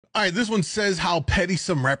All right, this one says how petty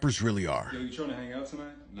some rappers really are. Yo, you trying to hang out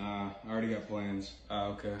tonight? Nah, I already got plans.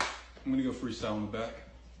 Okay. I'm gonna go freestyle in the back.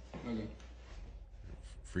 Okay.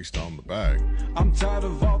 Freestyle in the bag. I'm tired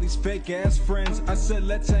of all these fake ass friends. I said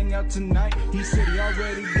let's hang out tonight. He said he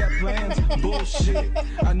already got plans. Bullshit.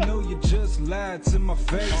 I know you just lied to my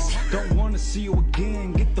face. Don't wanna see you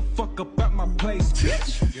again. Get the fuck up out my place,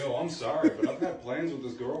 bitch. Yo, I'm sorry, but I've had plans with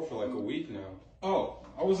this girl for like a week now. Oh,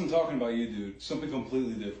 I wasn't talking about you, dude. Something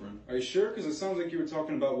completely different. Are you sure? Because it sounds like you were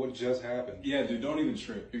talking about what just happened. Yeah, dude, don't even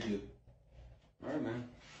trip. You're good. All right, man.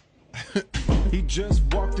 He just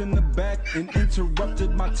walked in the back and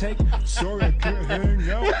interrupted my take. Sorry, I can't hang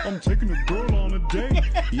out. I'm taking a girl on a date.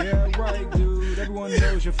 Yeah, right, dude. Everyone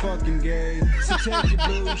knows you're fucking gay. So take your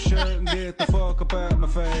blue shirt and get the fuck up out my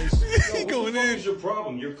face. Yo, what the fuck is your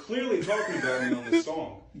problem? You're clearly talking about me on this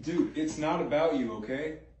song. Dude, it's not about you,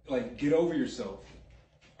 okay? Like, get over yourself.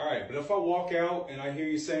 All right, but if I walk out and I hear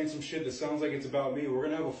you saying some shit that sounds like it's about me, we're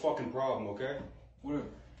gonna have a fucking problem, okay? Whatever.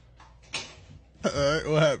 All right,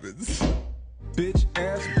 what happens? Bitch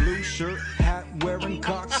ass blue shirt, hat wearing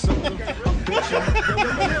cocksucker.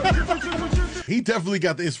 He definitely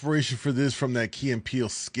got the inspiration for this from that Key and Peele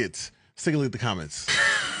skit. Let's take a look at the comments.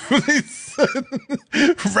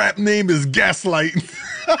 Rap name is Gaslight.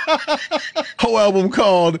 Whole album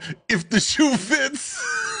called If the Shoe Fits.